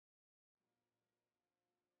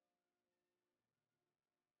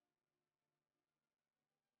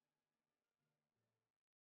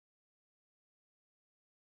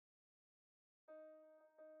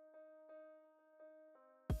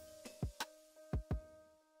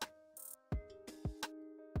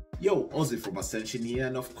Yo, Ozzy from Ascension here,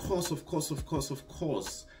 and of course,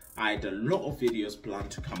 I had a lot of videos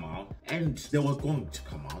planned to come out, and they were going to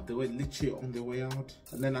come out. They were literally on their way out,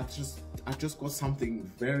 and then I just got something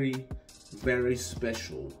very, very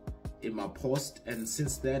special in my post, and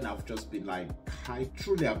since then I've just been like hyped.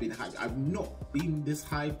 Truly, I've been hyped. I've not been this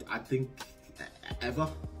hyped, I think, ever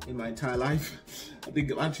in my entire life. I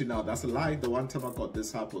think actually, no, that's a lie. The one time I got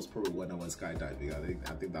this hype was probably when I was skydiving.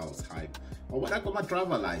 I think that was hype. Or when I got my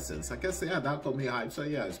driver license, I guess, yeah, that got me hyped. So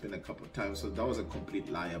yeah, it's been a couple of times. So that was a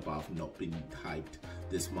complete lie about not being hyped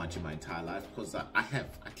this much in my entire life, because I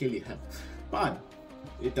clearly have. But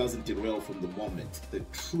it doesn't derail from the moment, the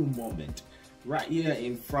true moment. Right here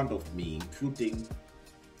in front of me, including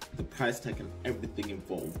the price tag and everything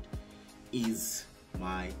involved, is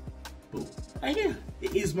my book. Right here,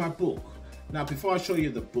 it is my book. Now, before I show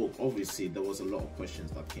you the book, obviously there was a lot of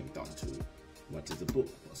questions that came down to what is the book?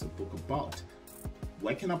 What's the book about?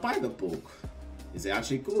 Where can I buy the book? Is it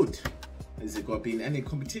actually good? Is it going to be in any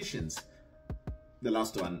competitions? The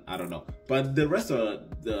last one, I don't know. But the rest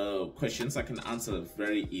of the questions I can answer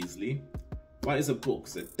very easily. What is a book?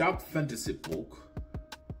 It's a dark fantasy book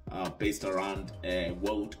based around a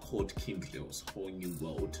world called Kindle's whole new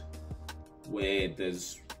world, where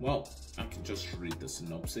there's, well, I can just read the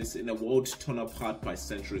synopsis. In a world torn apart by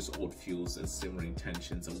centuries-old feuds and simmering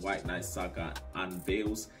tensions, a White Knight saga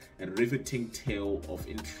unveils a riveting tale of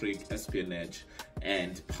intrigue, espionage,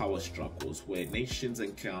 and power struggles, where nations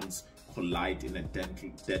and clans collide in a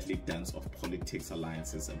deadly dance of politics,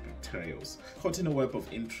 alliances, and betrayals. Caught in a web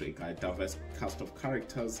of intrigue, a diverse cast of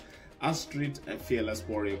characters. Astrid, a fearless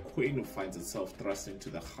warrior queen who finds herself thrust into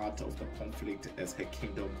the heart of the conflict as her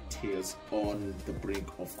kingdom tears on the brink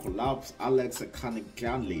of collapse. Alex, a cunning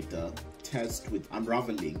clan leader, tasked with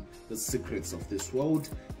unraveling the secrets of this world.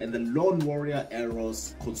 And the lone warrior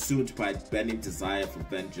Eros, consumed by a burning desire for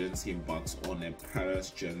vengeance, he embarks on a perilous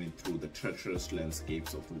journey through the treacherous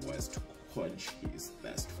landscapes of the West to quench his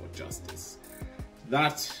thirst for justice.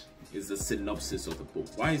 That is the synopsis of the book.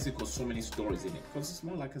 Why is it got so many stories in it? Because it's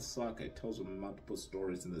more like a saga. It tells you multiple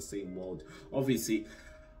stories in the same world. Obviously,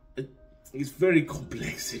 it's very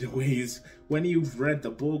complex in a way. When you've read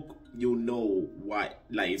the book, you'll know why.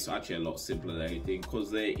 Like, it's actually a lot simpler than anything, because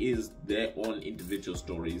there is their own individual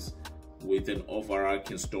stories with an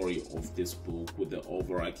overarching story of this book, with the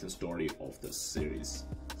overarching story of the series.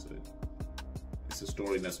 So it's a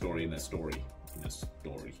story in a story in a story in a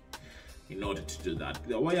story. In order to do that,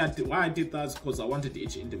 why I did that is because I wanted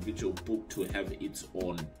each individual book to have its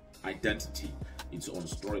own identity, its own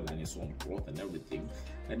storyline, its own growth and everything.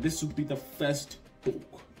 And this would be the first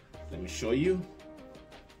book. Let me show you.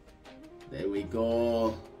 There we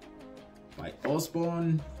go. By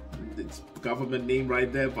Osborne. It's government name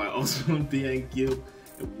right there, by Osborne B&Q.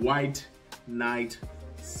 A White Knight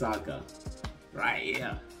Saga. Right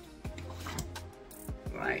here.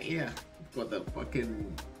 Right here. Got the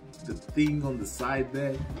fucking the thing on the side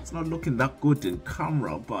there. It's not looking that good in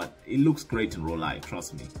camera, but it looks great in real life,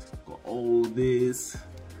 trust me. Got all this,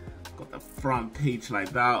 got the front page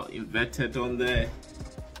like that inverted on there,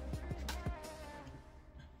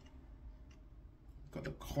 got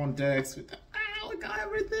the context with the, look at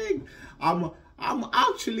everything. I'm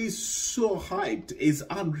actually so hyped. It's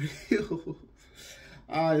unreal.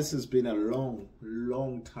 This has been a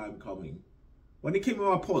long time coming. When it came in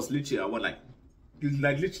my post, literally I went like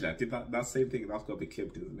literally I did that same thing. That's gonna be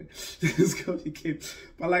clipped, isn't it? It's gonna be clipped.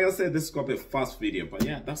 But like I said, this is gonna be a fast video. But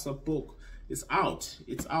yeah, that's a book. It's out.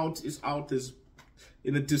 It's out. It's out. There's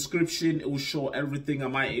in the description, it will show everything. I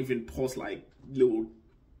might even post like little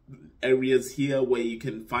areas here where you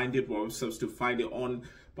can find it, websites to find it on.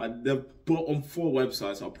 But the book on 4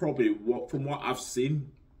 websites are probably, from what I've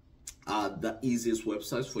seen, the easiest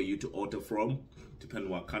websites for you to order from,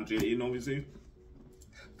 depending on what country you're in, obviously.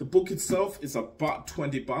 The book itself is about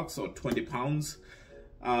 20 bucks or 20 pounds,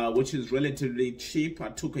 which is relatively cheap. I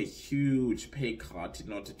took a huge pay cut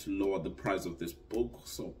in order to lower the price of this book.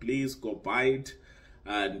 So please go buy it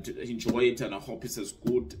and enjoy it. And I hope it's as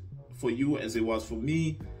good for you as it was for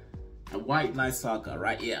me. A White Knight Saga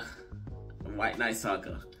right here. A White Knight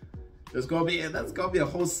Saga. That's gonna be a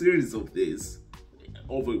whole series of this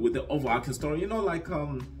with the overarching story. You know, like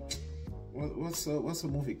what's a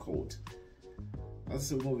movie called? What's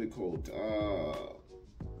the movie called?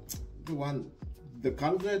 The one, The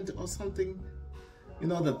Convent or something? You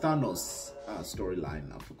know, the Thanos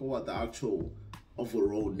storyline. I forgot what the actual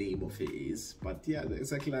overall name of it is. But yeah,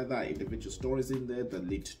 exactly like that. Individual stories in there that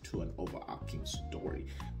lead to an overarching story.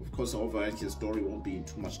 Of course, the overarching story won't be in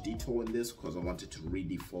too much detail in this, because I wanted to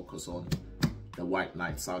really focus on the White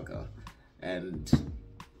Knight Saga and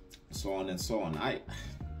so on and so on.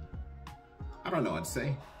 I don't know what to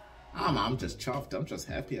say. I'm just chuffed. I'm just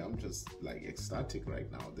happy. I'm just like ecstatic right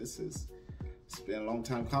now. It's been a long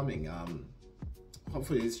time coming.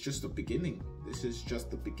 Hopefully it's just the beginning. This is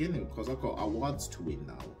just the beginning, because I've got awards to win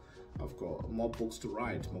now. I've got more books to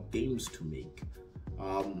write, more games to make,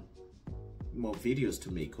 more videos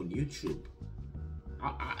to make on YouTube.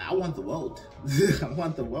 I want the world. I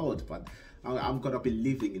want the world, but I'm gonna be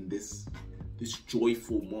living in this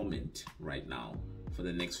joyful moment right now for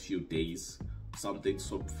the next few days. So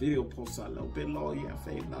video posts are a little bit low, yeah,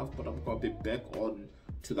 fair enough, but I'm gonna be back on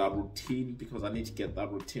to that routine, because I need to get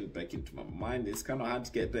that routine back into my mind. It's kind of hard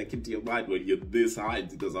to get back into your mind when you're this high,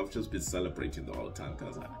 because I've just been celebrating the whole time.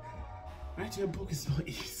 Because writing a book is not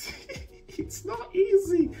easy. It's not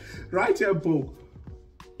easy. Writing a book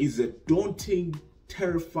is a daunting,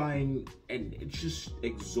 terrifying, and just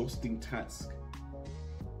exhausting task.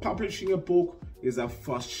 Publishing a book is a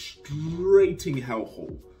frustrating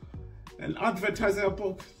hellhole. And advertising a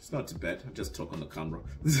book, it's not too bad. I just talk on the camera.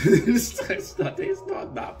 it's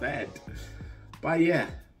not that bad. But yeah,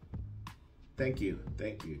 thank you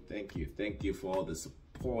for all the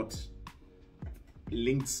support.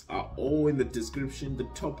 Links are all in the description. The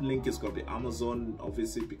top link is gonna be Amazon,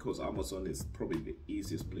 obviously, because Amazon is probably the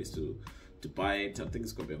easiest place to buy it. I think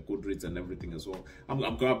it's gonna be on Goodreads and everything as well. I'm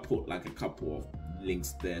gonna put like a couple of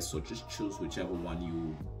links there, so just choose whichever one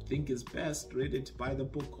you think is best really to buy the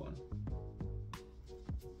book on.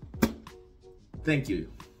 Thank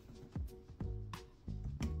you.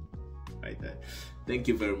 Right there. Thank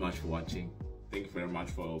you very much for watching. Thank you very much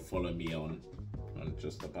for following me on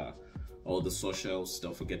just about all the socials.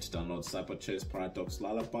 Don't forget to download SUBCRIBE, Paradox,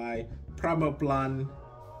 Lullaby, Primer Plan,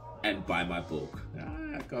 and buy my book.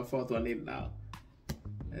 I got a fourth one in now.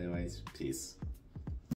 Anyways, peace.